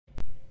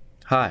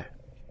Hi.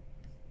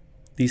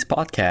 These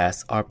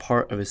podcasts are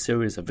part of a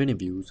series of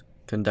interviews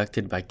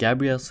conducted by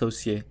Gabriel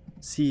Saucier,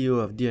 CEO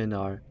of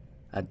DNR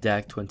at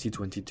DAC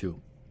 2022.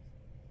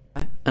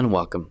 Hi, and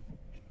welcome.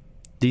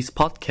 These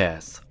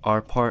podcasts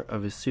are part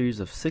of a series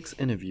of 6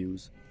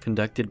 interviews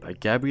conducted by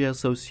Gabriel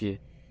Saucier,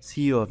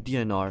 CEO of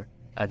DNR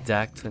at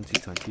DAC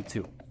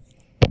 2022.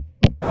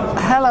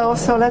 Hello,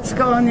 so let's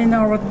go on in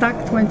our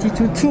DAC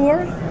 22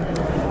 tour.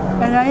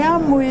 And I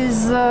am with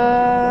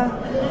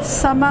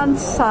Saman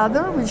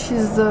Sadr, which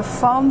is the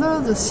founder,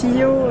 the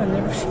CEO, and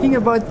everything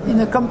in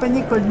a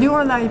company called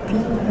Neuron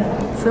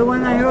IP. So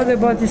when I heard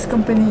about this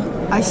company,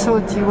 I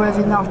thought you were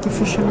in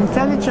artificial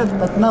intelligence,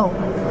 but no.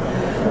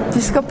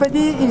 This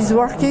company is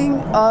working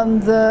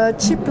on the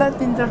chiplet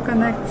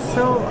interconnect.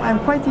 So I'm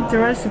quite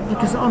interested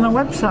because on a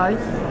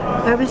website,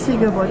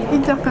 everything about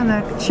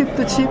interconnect, chip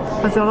to chip,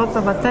 has a lot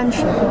of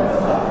attention.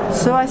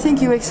 So I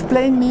think you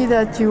explained me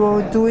that you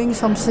are doing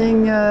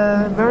something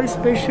very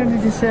special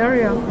in this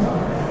area.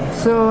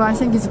 So I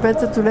think it's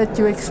better to let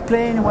you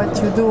explain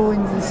what you do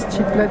in this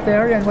chiplet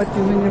area and what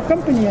you do in your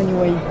company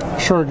anyway.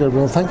 Sure,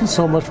 Gabriel. Thank you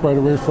so much, by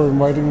the way, for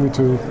inviting me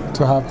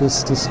to have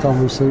this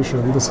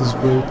conversation. This is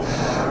great.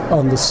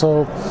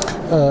 So,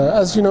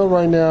 as you know,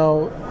 right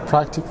now,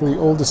 practically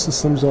all the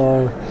systems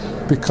are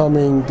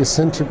becoming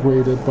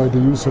disintegrated by the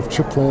use of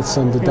chiplets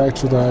and the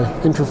die-to-die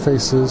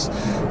interfaces.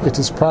 It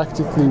is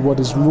practically what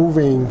is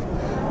moving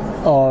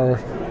our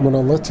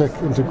monolithic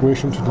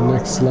integration to the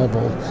next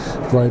level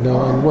right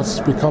now. And what's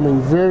becoming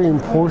very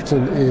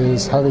important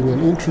is having an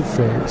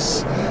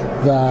interface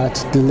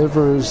that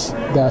delivers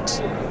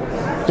that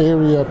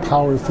area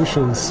power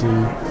efficiency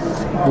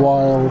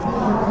while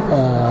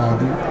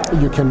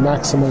you can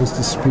maximize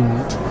the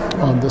speed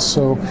on this.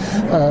 So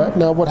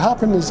now what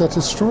happened is that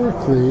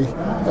historically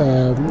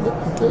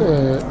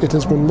it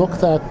has been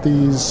looked at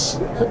these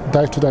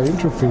die-to-die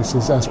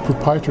interfaces as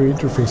proprietary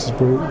interfaces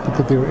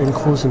because they are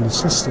enclosed in the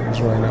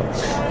systems right now.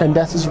 And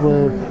that is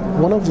where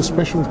one of the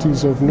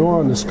specialties of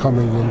Neuron is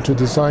coming in, to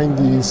design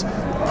these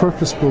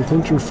purpose-built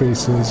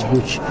interfaces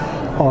which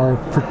are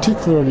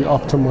particularly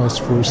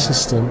optimized for a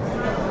system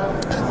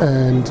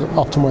and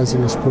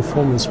optimizing its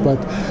performance. But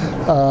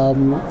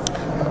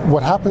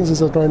what happens is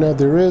that right now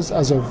there is,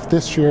 as of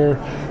this year,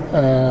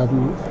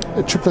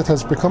 chiplet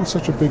has become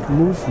such a big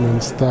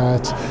movement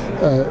that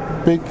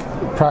big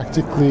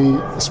practically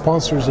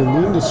sponsors in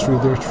the industry,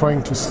 they're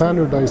trying to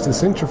standardize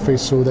this interface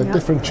so that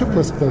different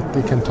chiplets that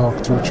they can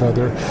talk to each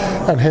other.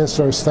 And hence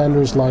there are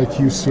standards like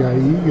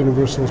UCIe,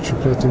 Universal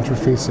Chiplet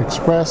Interface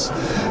Express,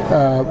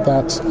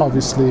 that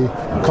obviously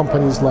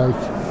companies like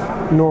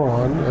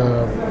Neuron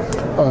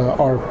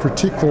are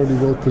particularly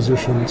well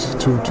positioned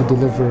to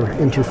deliver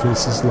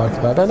interfaces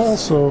like that. And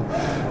also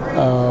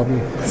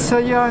so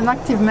you're an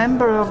active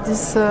member of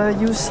this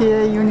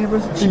UCA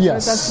Universal Chiplet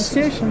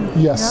Association?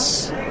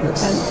 Yes. Yeah?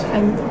 Yes.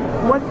 And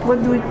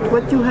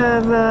what you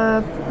have?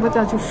 What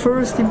are your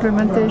first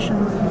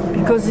implementation?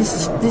 Because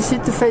this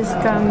interface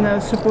can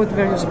support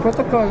various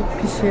protocols,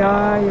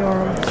 PCI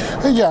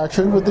or. Yeah,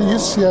 actually, with the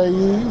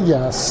UCIe,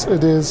 yes,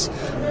 it is.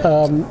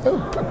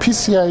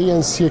 PCIe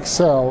and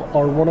CXL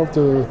are one of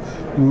the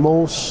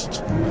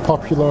most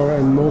popular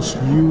and most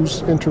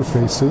used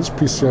interfaces,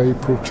 PCIe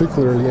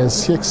particularly, and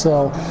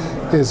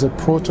CXL is a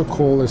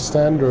protocol, a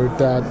standard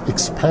that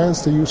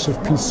expands the use of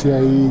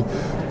PCIe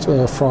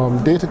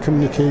from data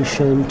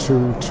communication to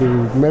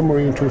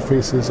memory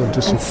interfaces and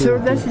to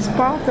security. And SerDes is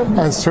part of this?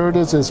 And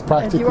SerDes is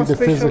practically the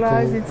physical.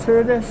 And you are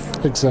specialized in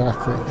SerDes?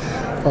 Exactly,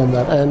 on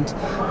that.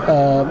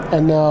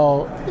 And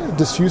now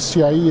this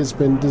UCIe has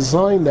been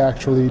designed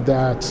actually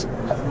that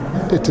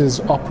it is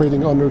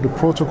operating under the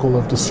protocol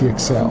of the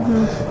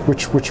CXL,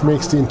 which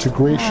makes the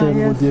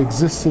integration with the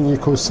existing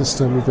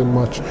ecosystem even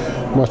much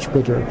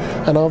better.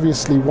 And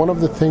obviously, one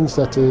of the things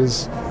that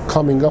is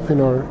coming up in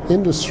our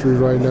industry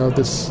right now,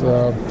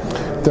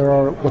 there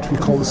are what we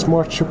call the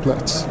smart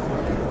chiplets.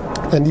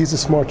 And these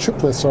smart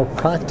chiplets are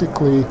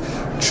practically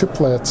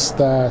chiplets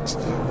that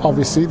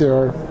obviously they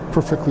are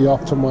perfectly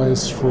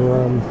optimized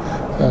for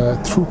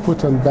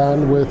throughput and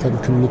bandwidth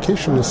and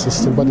communication in the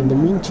system, but in the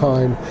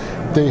meantime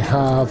they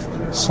have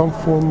some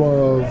form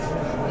of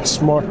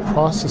smart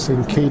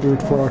processing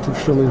catered for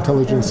artificial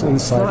intelligence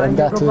inside. So and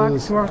that go back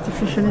is to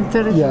artificial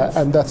intelligence. Yeah,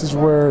 and that is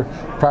where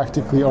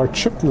practically our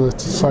chiplet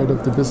side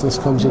of the business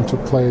comes into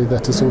play,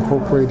 that is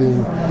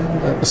incorporating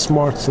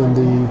smarts in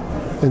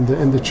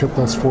the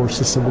chiplets for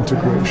system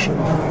integration.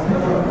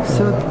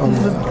 So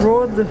it's a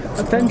broad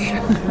attention.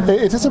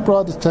 It is a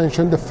broad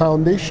attention, the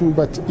foundation,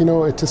 but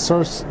it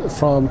starts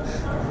from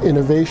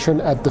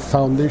innovation at the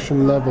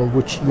foundation level,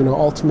 which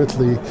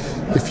ultimately,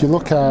 if you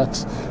look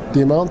at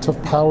the amount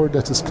of power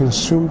that is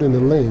consumed in a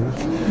link,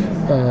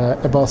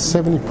 about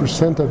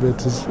 70% of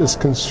it is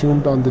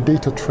consumed on the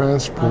data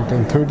transport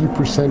and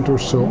 30% or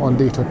so on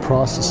data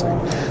processing.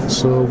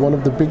 So one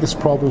of the biggest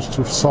problems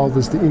to solve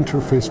is the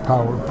interface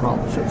power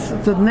problem. So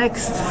the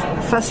next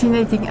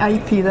fascinating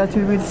IP that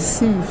we will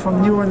see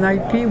from Neuron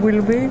IP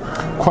will be?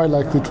 Quite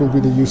likely it will be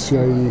the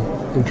UCIe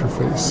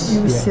interface.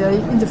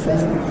 UCIe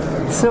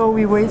interface. So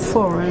we wait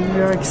for, and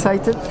we are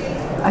excited.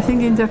 I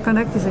think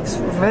interconnect is a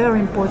very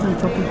important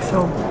topic.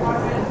 So,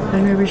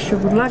 and we wish you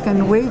good luck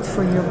and wait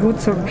for your good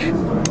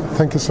solution.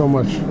 Thank you so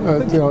much.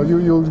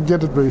 You'll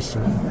get it very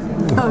soon.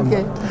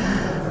 Okay.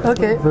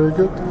 Okay. Very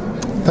good.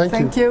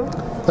 Thank you.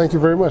 Thank you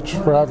very much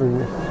for having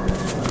me.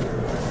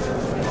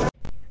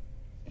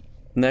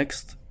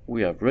 Next,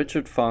 we have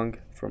Richard Fung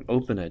from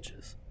Open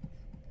Edges.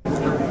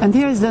 And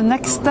here is the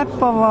next step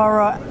of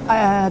our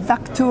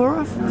DAC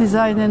tour,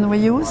 Design and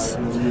Reuse,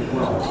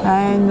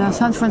 in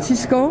San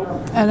Francisco.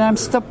 And I'm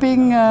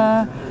stopping,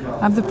 I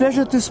have the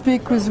pleasure to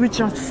speak with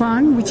Richard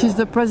Fung, which is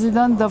the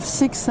president of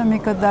SIG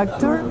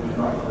Semiconductor.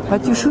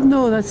 But you should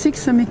know that SIG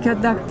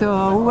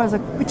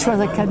Semiconductor, which was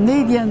a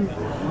Canadian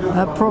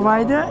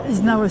provider,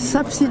 is now a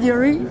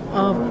subsidiary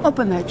of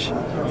OpenEdge.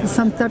 So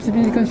sometimes it's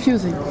really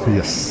confusing.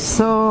 Yes.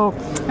 So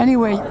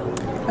anyway,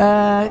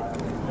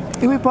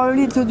 he will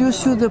probably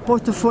introduce you the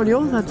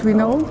portfolio that we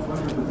know.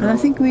 And I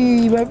think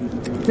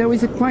there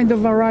is a kind of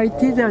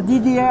variety. There are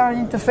DDR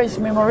interface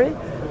memory,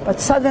 but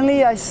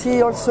suddenly I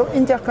see also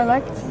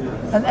interconnect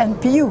and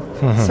NPU.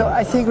 So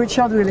I think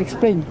Richard will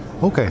explain.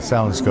 Okay,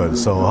 sounds good.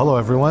 So hello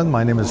everyone,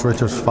 my name is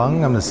Richard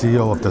Fung. I'm the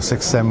CEO of the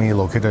SIG Semi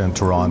located in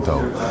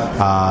Toronto.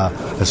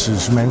 As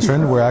you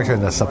mentioned, we're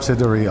actually a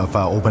subsidiary of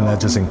Open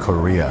Edges in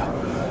Korea.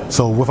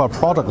 So with our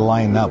product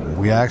lineup,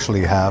 we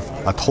actually have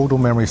a total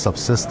memory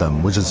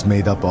subsystem, which is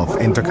made up of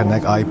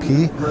interconnect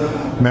IP,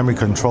 memory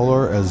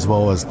controller, as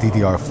well as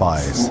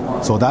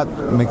DDR5s. So that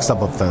makes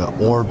up of the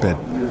Orbit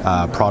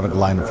product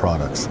line of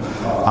products.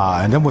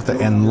 And then with the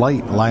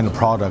Enlight line of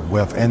product, we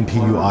have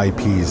NPU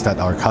IPs that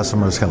our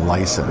customers can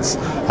license.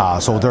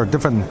 So there are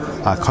different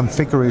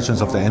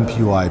configurations of the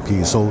NPU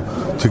IP. So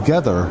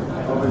together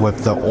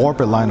with the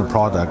Orbit line of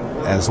product,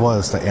 as well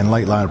as the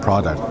Enlight line of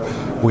product,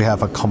 we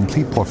have a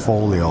complete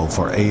portfolio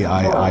for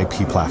AI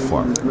IP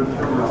platform.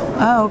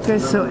 Okay,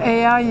 so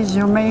AI is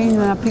your main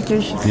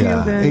application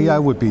field? Yeah, AI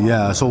would be,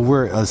 so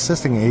we're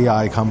assisting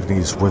AI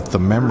companies with the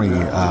memory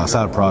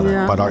side of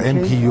product, but our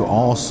NPU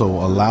also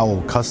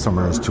allow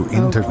customers to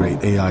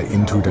integrate AI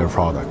into their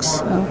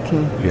products.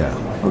 Okay. Yeah.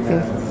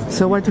 Okay.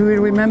 So what we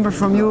will remember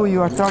from you,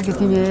 you are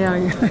targeting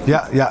AI.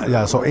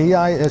 Yeah. So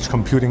AI edge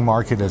computing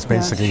market is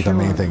basically the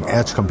main thing.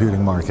 Edge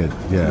computing market,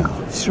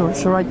 Sure,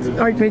 so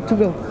right way to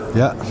go.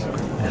 Yeah.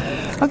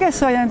 Okay,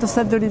 so I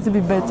understand a little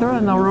bit better,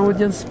 and our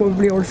audience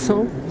probably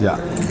also. Yeah.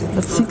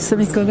 That SIG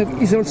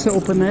Semiconductor is also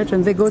open edge,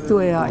 and they go to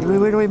AI. We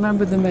will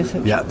remember the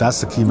message. Yeah,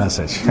 that's the key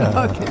message.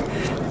 Okay.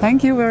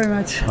 Thank you very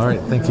much. All right,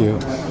 thank you.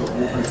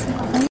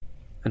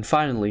 And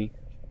finally,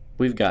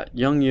 we've got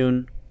Young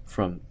Yoon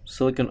from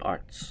Silicon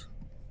Arts.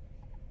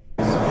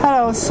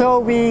 Hello, so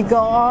we go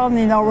on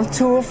in our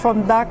tour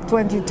from DAC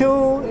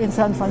 22 in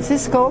San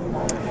Francisco,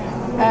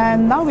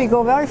 and now we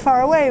go very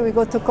far away. We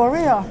go to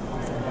Korea.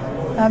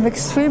 I'm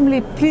extremely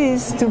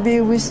pleased to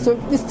be with,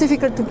 it's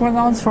difficult to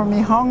pronounce for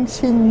me, Hong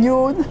Shin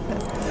Yoon,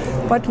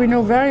 but we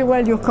know very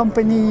well your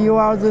company. You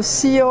are the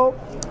CEO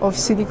of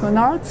Silicon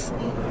Arts,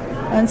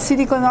 and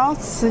Silicon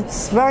Arts,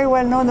 it's very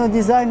well known on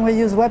design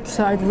reuse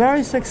website,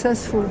 very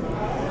successful.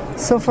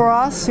 So for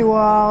us, you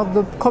are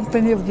the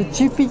company of the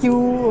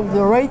GPU, of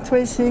the ray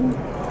tracing,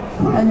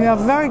 and we are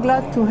very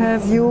glad to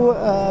have you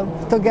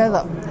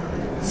together.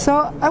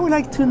 So I would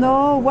like to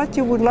know what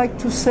you would like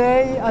to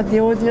say at the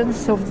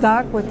audience of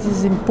DAC, what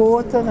is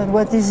important and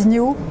what is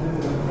new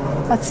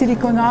at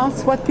Silicon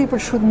Arts, what people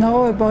should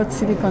know about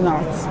Silicon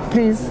Arts,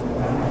 please.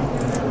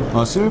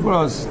 Silicon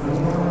Arts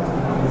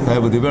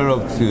have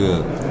developed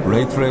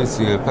ray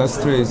tracing and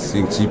path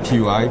tracing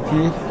GPU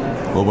IP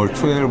over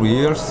 12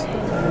 years.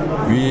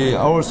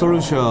 Our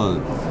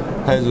solution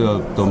has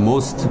the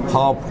most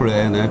powerful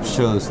and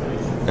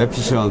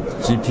efficient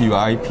GPU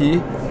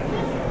IP.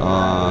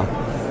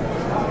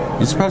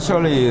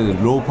 Especially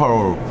low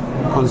power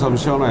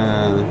consumption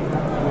and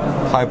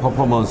high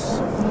performance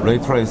ray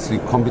tracing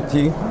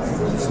computing.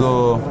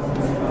 So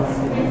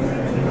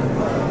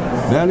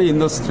many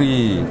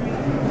industry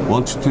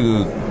want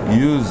to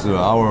use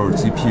our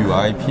GPU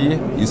IP,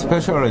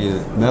 especially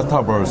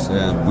metaverse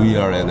and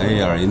VR and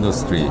AR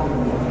industry.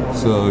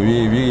 So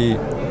we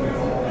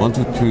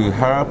wanted to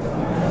help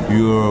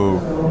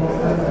your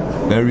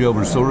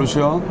variable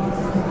solution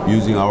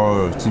using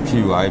our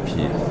GPU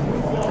IP.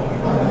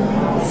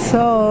 So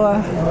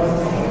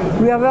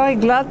we are very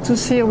glad to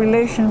see a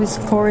relation with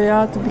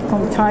Korea to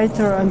become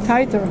tighter and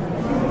tighter.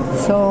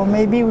 So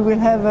maybe we will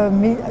have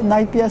an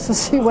IP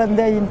SoC one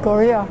day in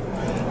Korea.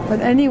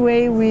 But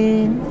anyway,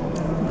 we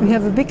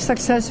have a big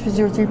success with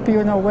your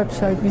GPU on our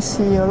website. We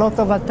see a lot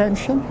of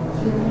attention.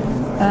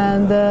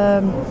 And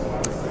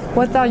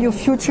what are your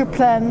future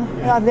plans?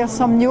 Are there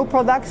some new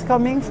products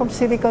coming from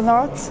Silicon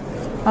Arts?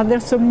 Are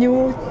there some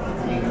new?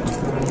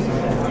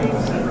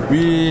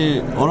 We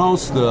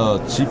announced the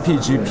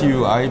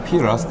GPU IP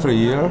last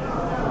year,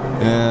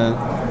 and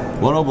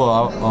one of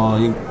our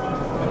in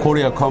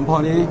Korea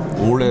company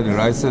already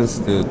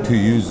licensed to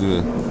use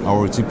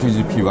our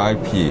GPU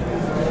IP.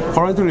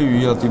 Currently,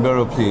 we are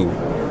developing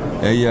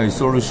AI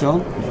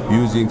solution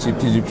using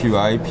GPU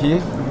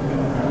IP.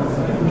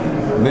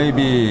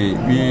 Maybe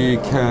we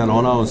can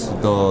announce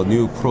the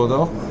new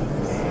product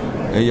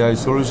AI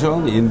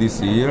solution in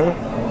this year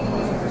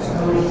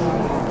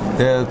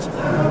that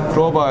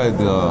provide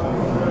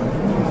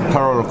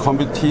parallel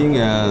computing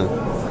and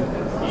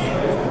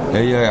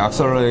AI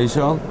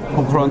acceleration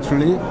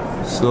concurrently.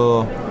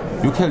 So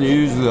you can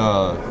use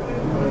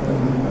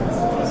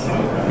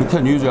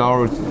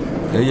our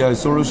AI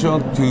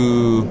solution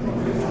to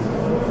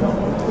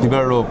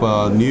develop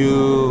a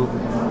new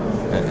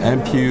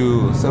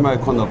NPU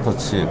semiconductor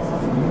chip.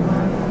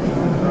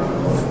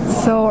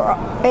 So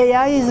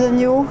AI is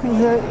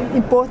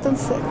important.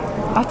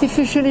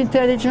 Artificial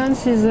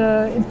intelligence is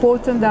an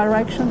important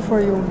direction for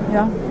you.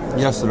 Yeah.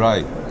 Yes,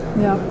 right.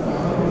 Yeah.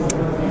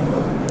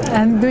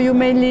 And do you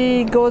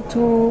mainly go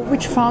to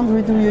which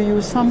foundry do you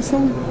use?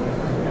 Samsung?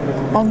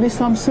 Only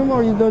Samsung,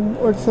 or you don't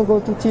also go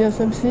to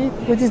TSMC?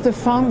 What is the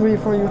foundry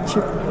for your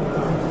chip?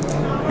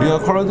 We are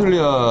currently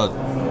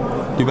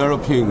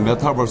developing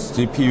Metaverse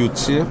GPU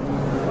chip.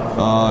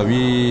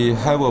 We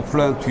have a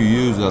plan to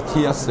use a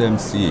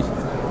TSMC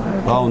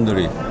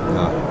foundry.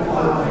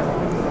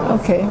 Yeah.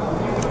 Okay.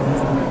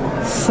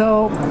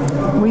 So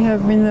we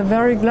have been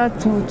very glad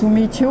to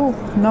meet you.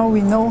 Now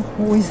we know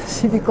who is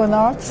Silicon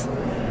Arts,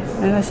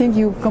 and I think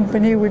your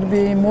company will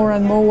be more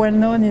and more well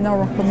known in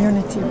our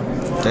community.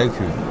 Thank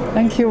you.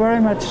 Thank you very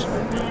much.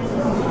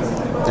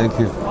 Thank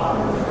you.